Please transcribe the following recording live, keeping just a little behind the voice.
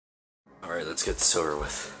Alright, let's get this over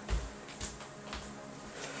with.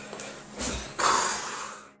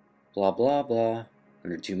 Blah blah blah.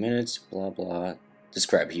 Under 2 minutes, blah blah.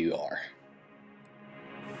 Describe who you are.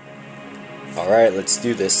 Alright, let's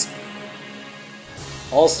do this.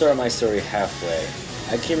 I'll start my story halfway.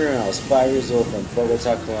 I came here when I was 5 years old from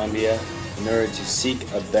Bogota, Colombia, in order to seek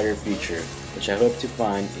a better future, which I hope to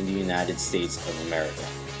find in the United States of America.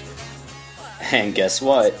 And guess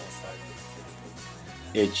what?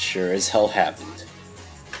 It sure as hell happened.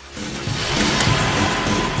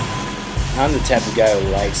 I'm the type of guy who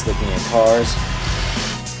likes looking at cars,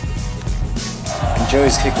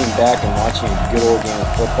 enjoys kicking back and watching a good old game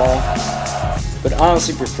of football, but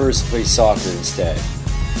honestly prefers to play soccer instead.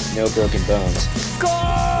 No broken bones. Go!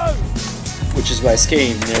 Which is why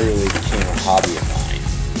skating never really became a hobby of mine.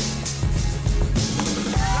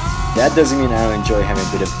 That doesn't mean I don't enjoy having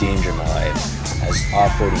a bit of danger in my life, as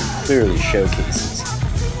off-roading clearly showcases.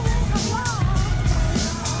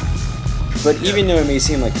 But even though it may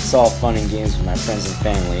seem like it's all fun and games with my friends and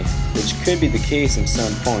family, which could be the case in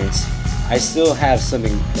some points, I still have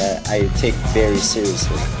something that I take very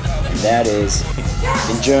seriously, and that is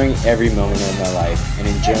enjoying every moment of my life and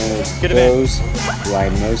enjoying with those who I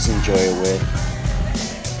most enjoy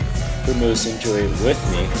with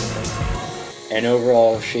me, and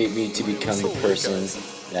overall shape me to become the person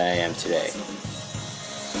that I am today.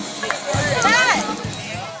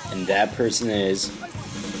 And that person is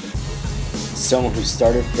someone who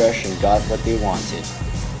started fresh and got what they wanted,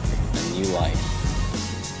 a new life.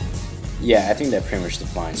 Yeah, I think that pretty much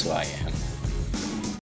defines who I am.